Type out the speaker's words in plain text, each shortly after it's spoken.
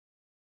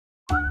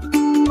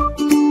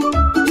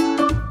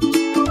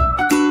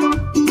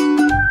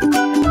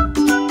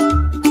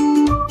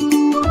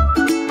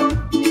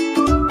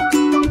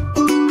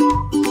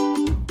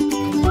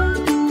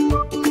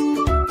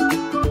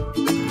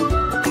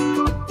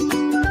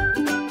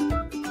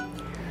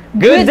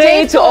Good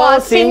day to all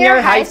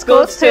senior high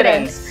school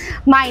students.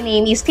 My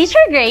name is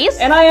Teacher Grace.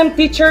 And I am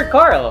Teacher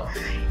Carl.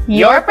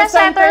 Your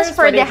presenters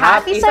for the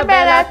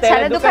HAPIsabela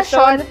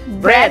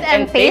TELEdukasyon Bread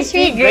and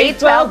Pastry Grade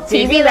 12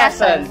 TV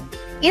lesson.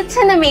 It's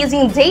an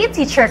amazing day,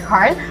 Teacher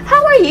Carl.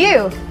 How are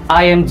you?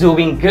 I am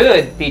doing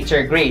good,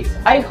 Teacher Grace.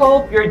 I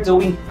hope you're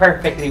doing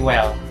perfectly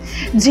well.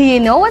 Do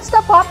you know what's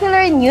the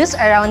popular news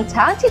around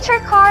town,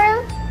 Teacher Carl?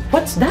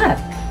 What's that?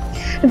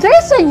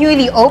 There's a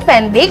newly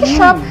opened bake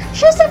shop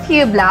just a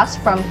few blocks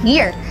from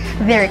here.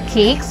 Their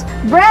cakes,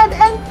 bread,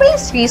 and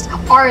pastries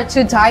are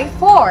to die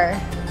for.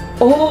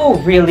 Oh,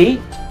 really?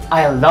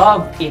 I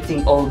love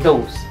eating all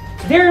those.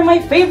 They're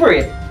my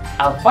favorite.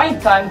 I'll find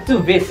time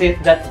to visit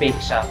that bake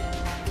shop.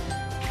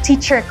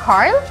 Teacher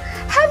Carl,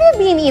 have you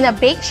been in a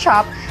bake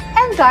shop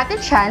and got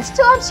the chance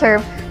to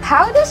observe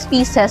how these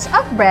pieces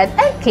of bread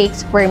and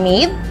cakes were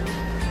made?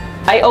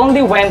 I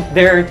only went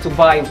there to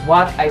buy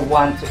what I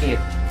want to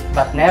eat,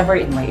 but never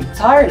in my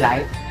entire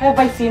life have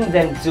I seen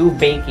them do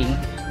baking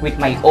with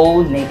my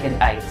own naked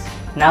eyes.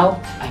 Now,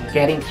 I'm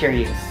getting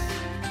curious.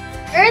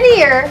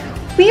 Earlier,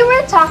 we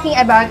were talking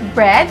about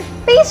bread,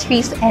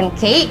 pastries, and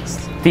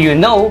cakes. Do you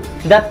know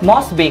that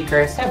most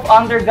bakers have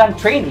undergone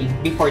training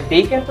before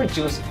they can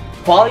produce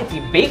quality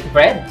baked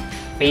bread,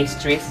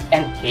 pastries,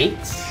 and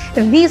cakes?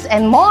 These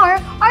and more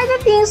are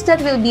the things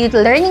that we'll be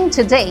learning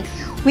today.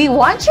 We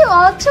want you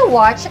all to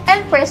watch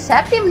and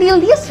perceptively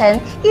listen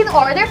in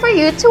order for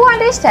you to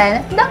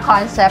understand the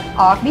concept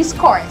of this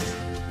course.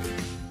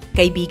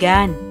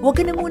 Kaibigan, huwag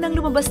ka na munang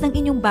lumabas ng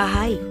inyong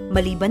bahay,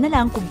 maliban na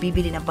lang kung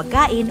bibili ng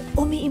pagkain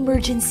o may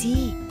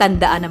emergency.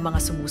 Tandaan ang mga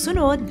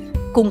sumusunod.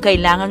 Kung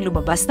kailangang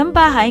lumabas ng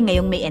bahay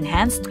ngayong may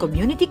enhanced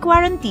community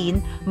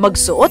quarantine,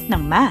 magsuot ng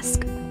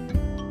mask.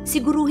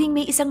 Siguruhing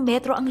may 1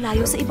 metro ang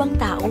layo sa ibang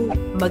tao.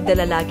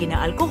 Magdala lagi ng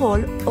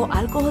alcohol o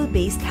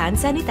alcohol-based hand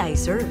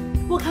sanitizer.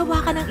 Huwag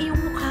hawakan ang iyong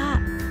mukha.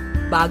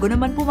 Bago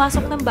naman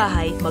pumasok ng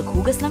bahay,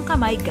 maghugas ng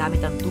kamay gamit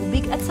ang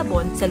tubig at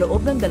sabon sa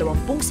loob ng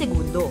 20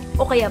 segundo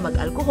o kaya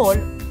mag-alcohol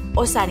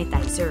o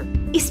sanitizer.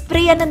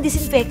 Isprayan ng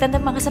disinfectant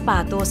ng mga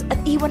sapatos at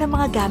iwan ang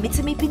mga gamit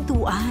sa may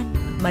pintuan.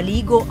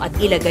 Maligo at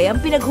ilagay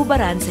ang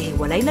pinaghubaran sa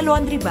hiwalay na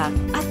laundry bag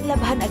at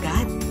labhan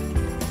agad.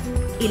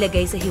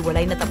 Ilagay sa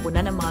hiwalay na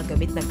tapunan ang mga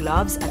gamit na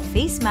gloves at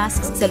face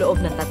masks sa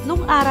loob ng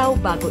 3 araw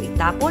bago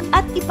itapon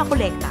at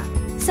ipakolekta.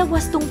 Sa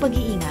wastong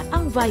pag-iingat,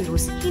 ang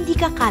virus hindi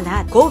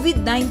kakalat.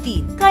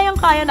 COVID-19,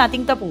 kayang-kaya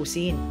nating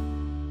tapusin.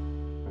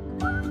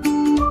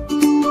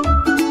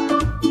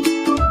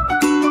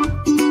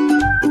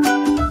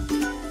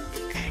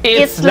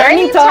 It's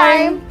learning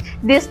time!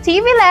 This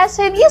TV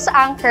lesson is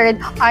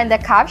anchored on the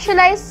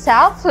Contextualized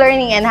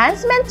Self-Learning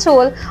Enhancement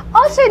Tool,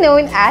 also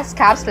known as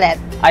Capslet.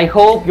 I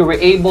hope you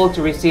were able to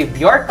receive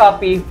your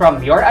copy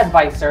from your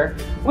advisor,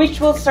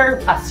 which will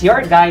serve as your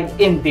guide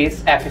in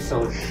this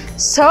episode.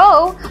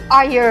 So,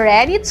 are you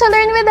ready to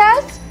learn with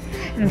us?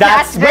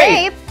 That's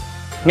great!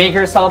 Make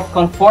yourself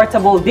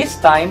comfortable this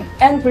time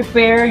and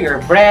prepare your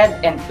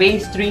bread and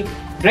pastry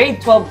grade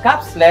 12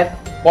 capslet,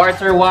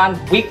 quarter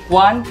 1, week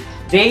 1,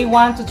 day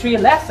 1 to 3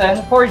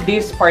 lesson for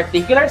this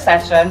particular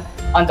session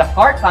on the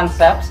core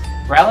concepts,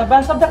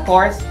 relevance of the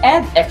course,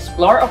 and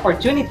explore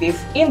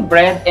opportunities in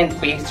bread and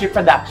pastry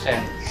production.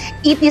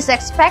 It is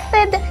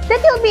expected that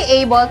you'll be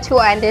able to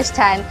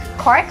understand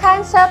core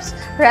concepts,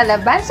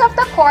 relevance of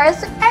the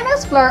course, and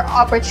explore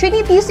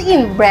opportunities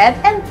in bread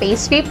and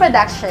pastry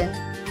production.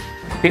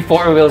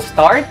 Before we'll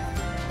start,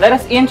 let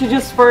us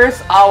introduce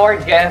first our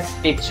guest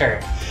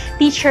teacher.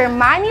 Teacher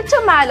Manny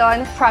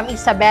Tumalon from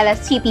Isabela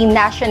City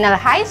National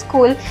High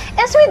School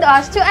is with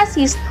us to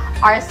assist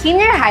our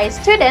senior high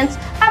students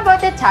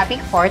about the topic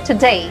for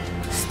today.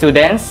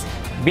 Students,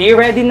 be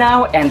ready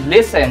now and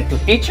listen to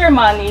Teacher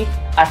Manny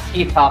as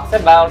he talks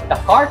about the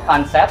core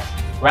concepts,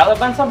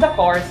 relevance of the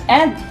course,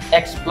 and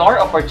explore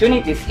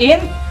opportunities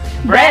in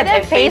bread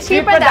and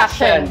pastry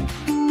production.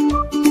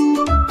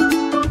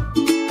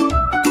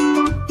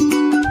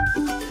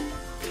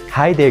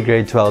 Hi there,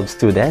 grade 12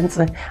 students.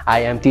 I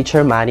am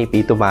Teacher Manny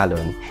P.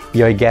 Tumalon,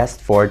 your guest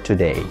for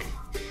today.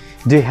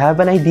 Do you have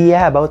an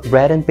idea about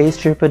bread and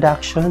pastry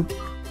production?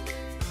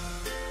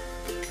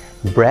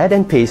 Bread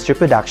and pastry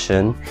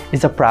production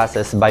is a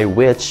process by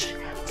which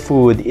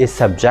food is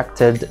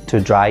subjected to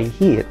dry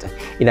heat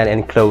in an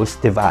enclosed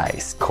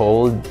device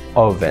called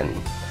oven.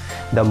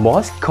 The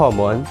most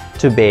common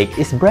to bake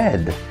is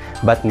bread,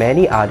 but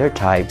many other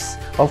types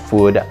of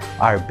food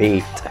are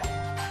baked.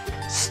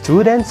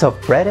 Students of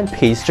Bread and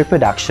Pastry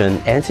Production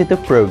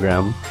NC2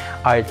 program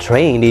are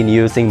trained in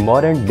using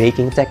modern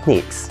baking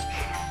techniques,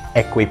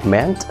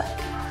 equipment,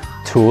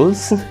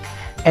 tools,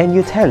 and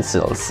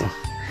utensils.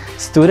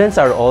 Students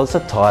are also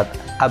taught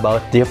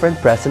about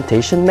different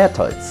presentation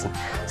methods,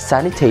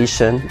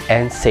 sanitation,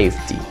 and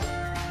safety.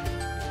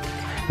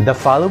 The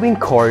following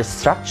course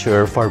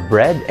structure for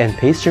bread and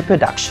pastry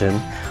production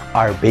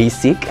are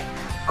basic,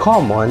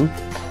 common,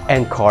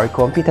 and core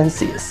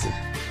competencies.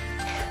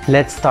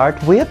 Let's start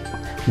with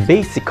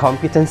basic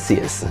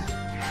competencies.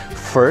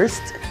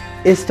 First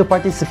is to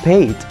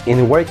participate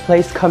in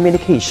workplace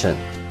communication.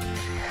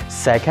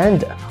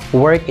 Second,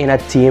 work in a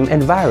team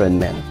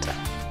environment.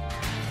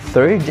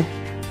 Third,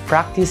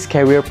 practice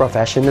career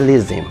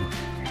professionalism.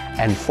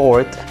 And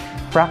fourth,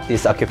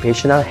 practice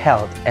occupational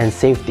health and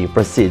safety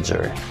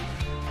procedure.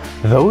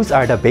 Those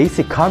are the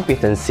basic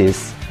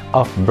competencies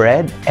of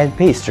bread and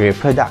pastry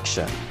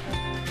production.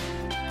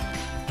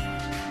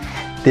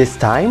 This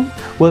time,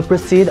 we'll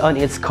proceed on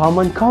its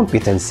common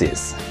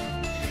competencies.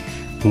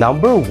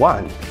 Number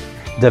 1.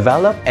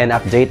 Develop and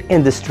update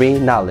industry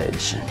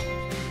knowledge.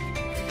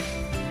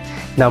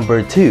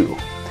 Number 2.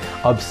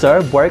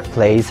 Observe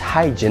workplace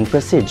hygiene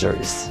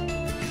procedures.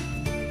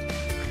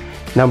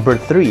 Number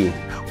 3.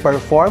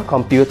 Perform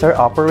computer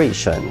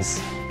operations.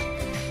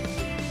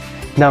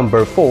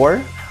 Number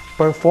 4.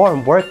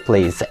 Perform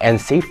workplace and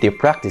safety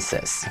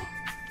practices.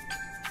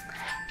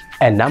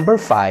 And number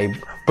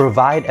 5.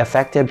 Provide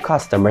effective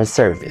customer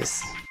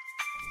service.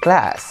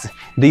 Class,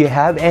 do you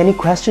have any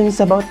questions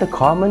about the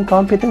common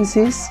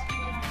competencies?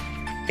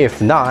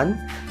 If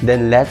none,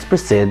 then let's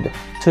proceed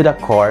to the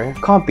core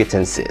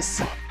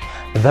competencies.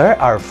 There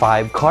are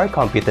 5 core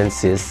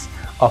competencies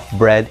of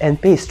bread and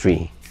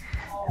pastry.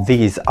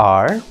 These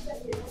are: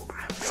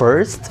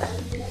 first,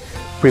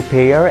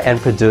 prepare and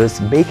produce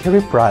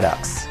bakery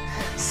products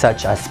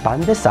such as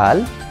pan de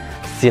sal,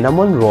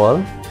 cinnamon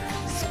roll,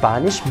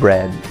 Spanish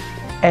bread,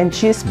 and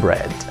cheese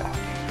bread.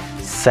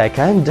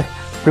 Second,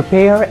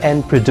 prepare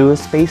and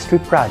produce pastry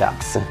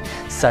products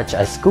such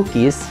as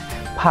cookies,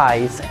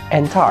 pies,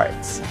 and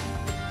tarts.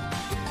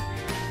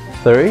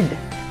 Third,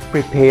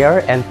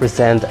 prepare and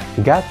present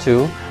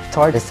gâteaux,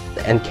 tortas,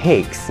 and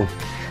cakes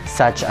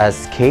such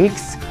as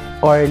cakes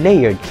or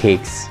layered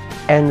cakes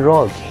and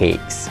rolled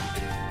cakes.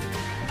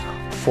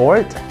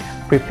 Fourth,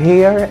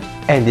 prepare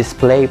and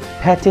display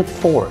petit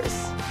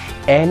fours,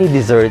 any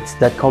desserts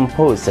that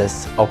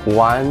composes of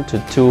 1 to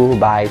 2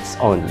 bites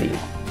only.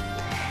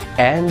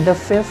 And the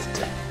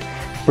fifth,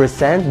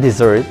 present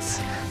desserts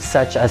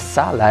such as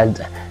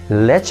salad,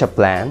 leche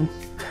plan,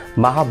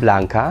 maja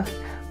blanca,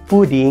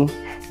 pudding,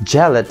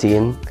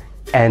 gelatin,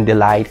 and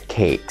delight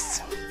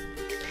cakes.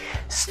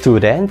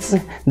 Students,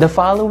 the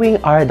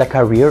following are the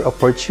career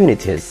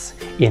opportunities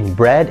in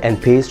bread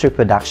and pastry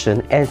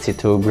production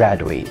NC2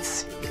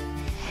 graduates.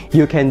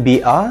 You can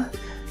be a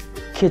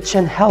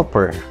kitchen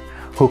helper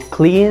who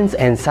cleans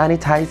and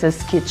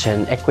sanitizes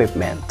kitchen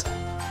equipment.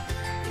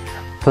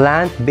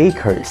 Plant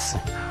bakers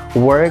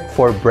work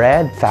for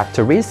bread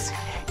factories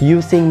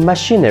using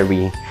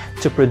machinery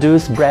to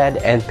produce bread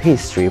and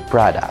pastry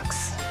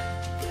products.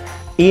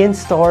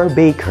 In-store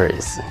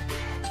bakers.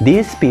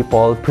 These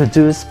people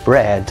produce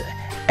bread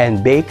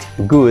and baked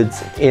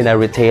goods in a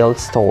retail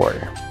store.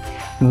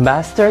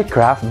 Master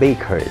craft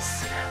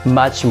bakers,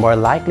 much more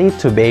likely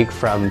to bake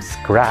from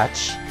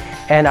scratch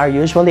and are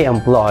usually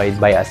employed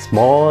by a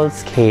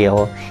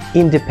small-scale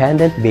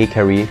independent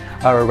bakery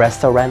or a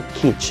restaurant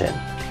kitchen.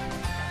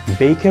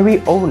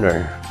 Bakery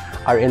owner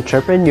are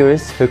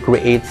entrepreneurs who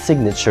create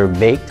signature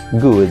baked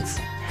goods,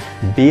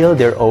 build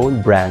their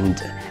own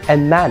brand,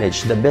 and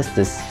manage the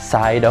business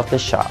side of the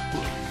shop.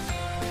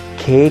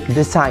 Cake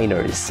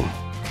designers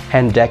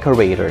and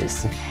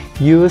decorators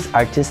use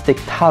artistic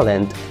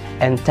talent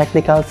and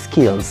technical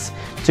skills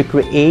to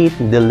create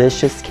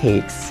delicious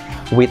cakes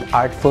with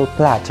artful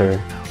platter,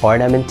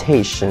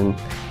 ornamentation,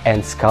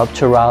 and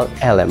sculptural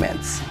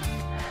elements.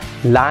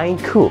 Line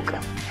cook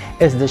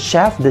is the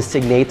chef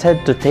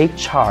designated to take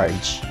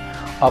charge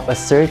of a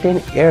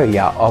certain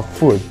area of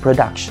food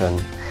production,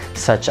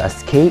 such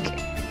as cake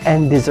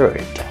and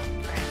dessert,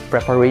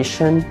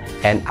 preparation,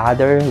 and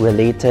other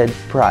related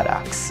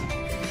products.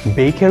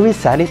 Bakery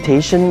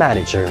sanitation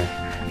manager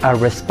are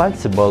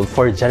responsible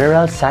for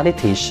general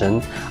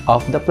sanitation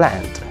of the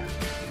plant,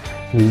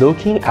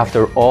 looking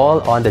after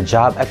all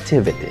on-the-job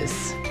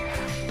activities,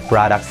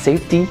 product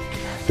safety,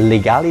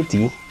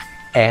 legality,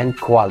 and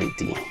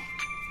quality.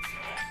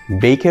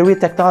 Bakery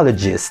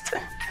technologists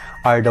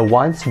are the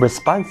ones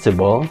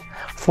responsible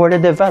for the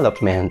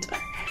development,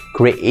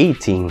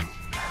 creating,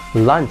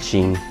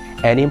 launching,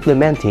 and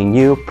implementing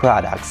new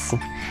products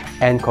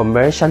and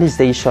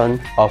commercialization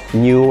of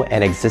new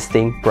and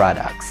existing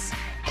products.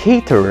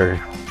 Caterer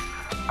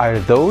are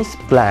those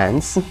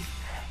plants,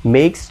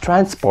 makes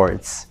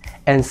transports,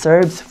 and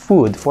serves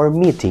food for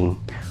meeting,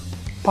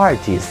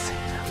 parties,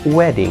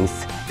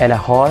 weddings, and a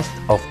host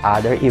of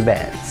other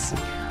events.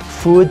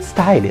 Food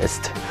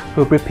stylist,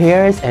 who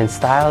prepares and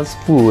styles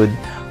food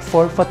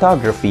for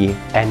photography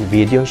and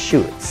video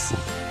shoots.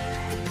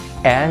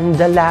 And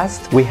the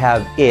last we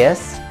have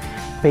is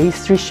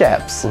pastry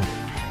chefs.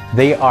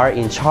 They are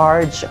in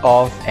charge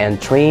of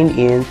and trained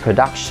in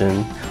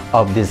production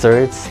of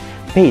desserts,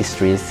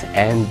 pastries,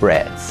 and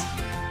breads.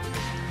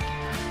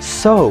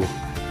 So,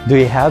 do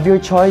you have your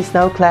choice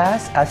now,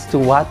 class, as to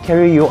what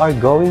career you are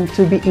going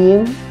to be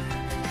in?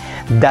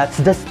 That's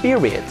the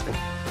spirit!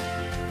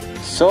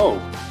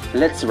 So,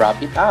 let's wrap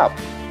it up.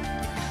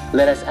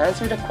 Let us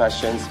answer the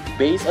questions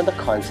based on the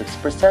concepts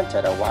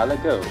presented a while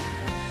ago.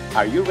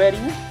 Are you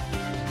ready?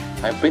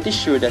 I'm pretty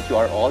sure that you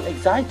are all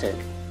excited.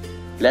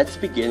 Let's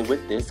begin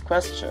with this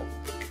question.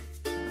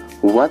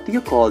 What do you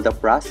call the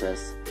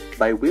process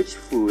by which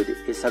food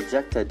is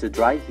subjected to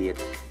dry heat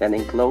in an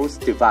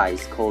enclosed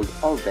device called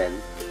oven,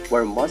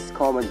 where most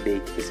common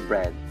bake is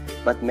bread,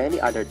 but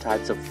many other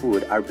types of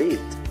food are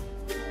baked.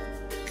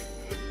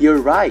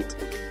 You're right!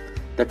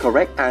 The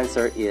correct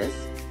answer is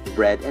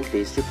bread and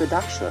pastry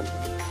production.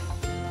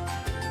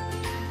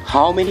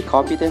 How many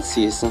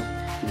competencies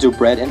do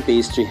bread and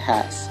pastry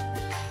has?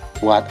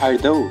 What are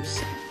those?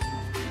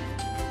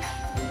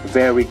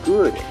 Very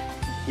good!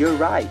 You're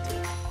right!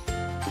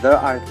 There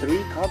are 3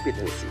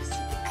 competencies: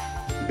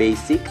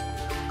 basic,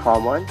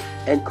 common,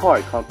 and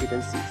core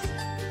competencies.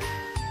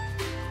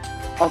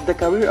 Of the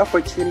career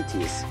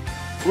opportunities,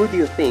 who do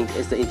you think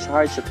is in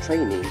charge of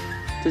training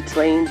to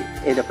train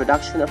in the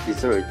production of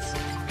desserts,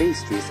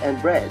 pastries,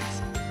 and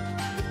breads?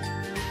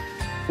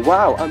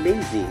 Wow,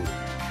 amazing!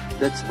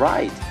 That's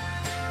right!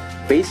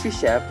 Pastry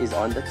chef is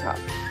on the top.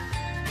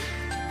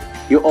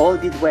 You all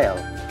did well.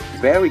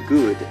 Very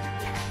good.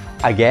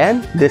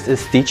 Again, this is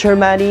Teacher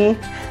Manny.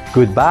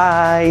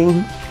 Goodbye!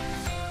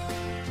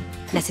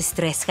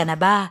 Nasistress ka na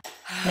ba?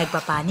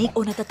 Nagpapanik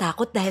o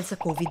natatakot dahil sa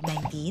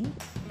COVID-19?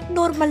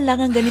 Normal lang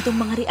ang ganitong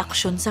mga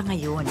reaksyon sa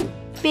ngayon.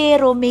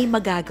 Pero may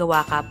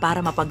magagawa ka para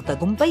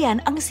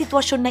mapagtagumpayan ang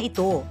sitwasyon na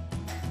ito.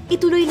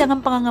 Ituloy lang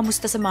ang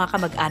pangangamusta sa mga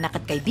kamag-anak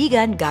at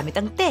kaibigan gamit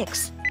ang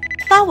text,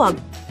 tawag,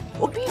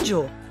 o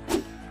video.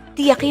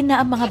 Tiyakin na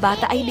ang mga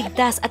bata ay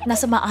ligtas at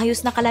nasa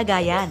maayos na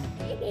kalagayan.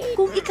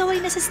 Kung ikaw ay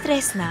nasa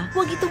stress na,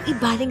 huwag itong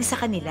ibaling sa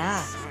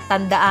kanila.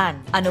 Tandaan,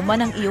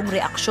 anuman ang iyong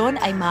reaksyon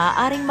ay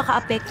maaaring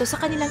makaapekto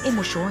sa kanilang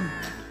emosyon.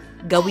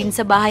 Gawin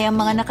sa bahay ang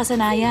mga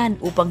nakasanayan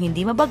upang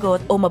hindi mabagot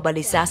o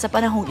mabalisa sa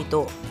panahong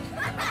ito.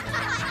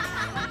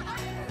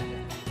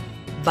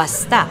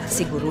 Basta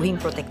siguruhing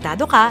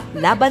protektado ka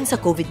laban sa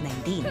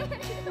COVID-19.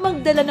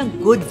 Magdala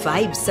ng good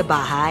vibes sa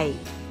bahay.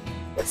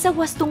 Sa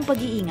wastong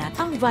pag-iingat,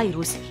 ang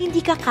virus hindi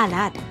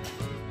kakalat.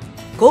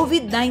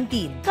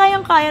 COVID-19,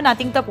 kayang-kaya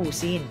nating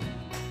tapusin.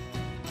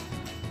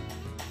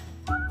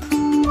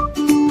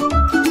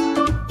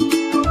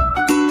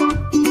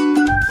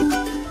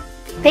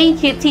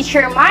 Thank you,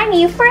 Teacher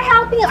Manny, for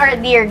helping our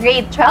dear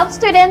grade 12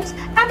 students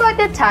about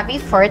the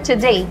topic for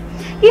today.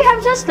 You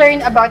have just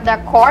learned about the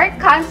core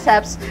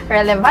concepts,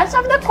 relevance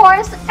of the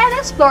course, and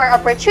explore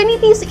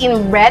opportunities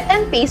in bread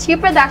and pastry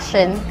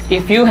production.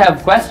 If you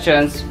have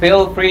questions,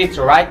 feel free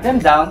to write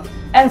them down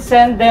and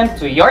send them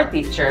to your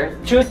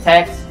teacher through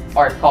text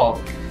or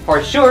call.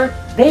 For sure,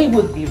 they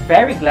would be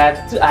very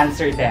glad to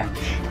answer them.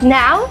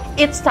 Now,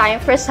 it's time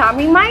for some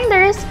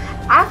reminders.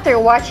 After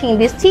watching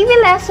this TV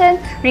lesson,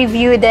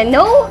 review the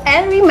know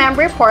and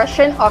remember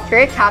portion of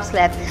your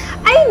capslet.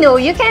 I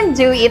know you can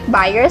do it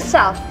by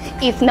yourself.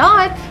 If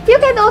not, you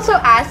can also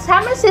ask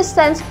some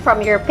assistance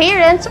from your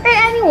parents or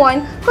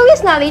anyone who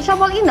is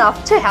knowledgeable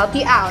enough to help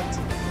you out.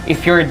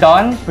 If you're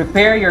done,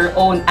 prepare your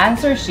own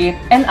answer sheet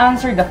and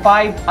answer the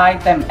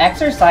 5-item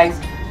exercise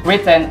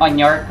written on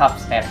your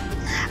capslet.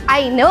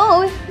 I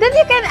know that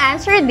you can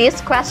answer these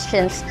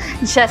questions.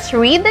 Just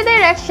read the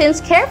directions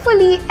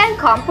carefully and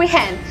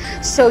comprehend,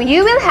 so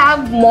you will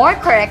have more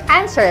correct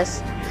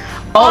answers.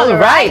 All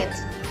right!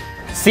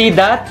 See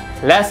that?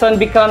 Lesson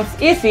becomes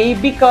easy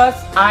because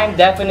I'm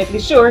definitely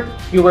sure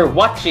you were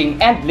watching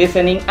and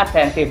listening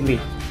attentively.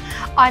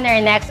 On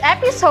our next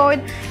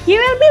episode, you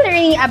will be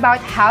learning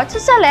about how to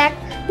select,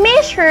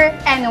 measure,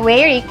 and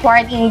weigh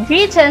required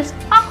ingredients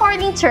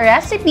according to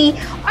recipe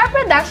or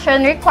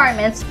production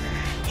requirements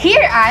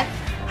here at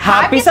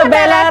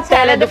HAPIsabela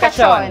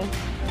TELEdukasyon.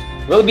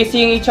 We'll be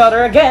seeing each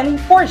other again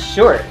for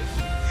sure.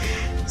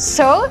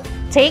 So,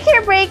 take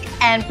your break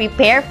and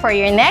prepare for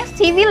your next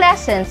TV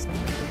lessons.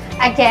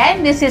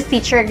 Again, this is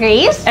Teacher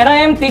Grace. And I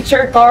am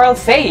Teacher Carl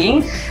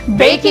saying,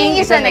 Baking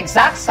is an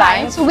exact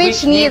science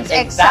which needs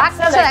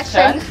exact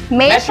selection,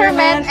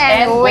 measurement,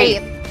 and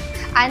weight.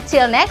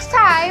 Until next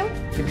time,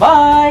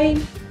 goodbye!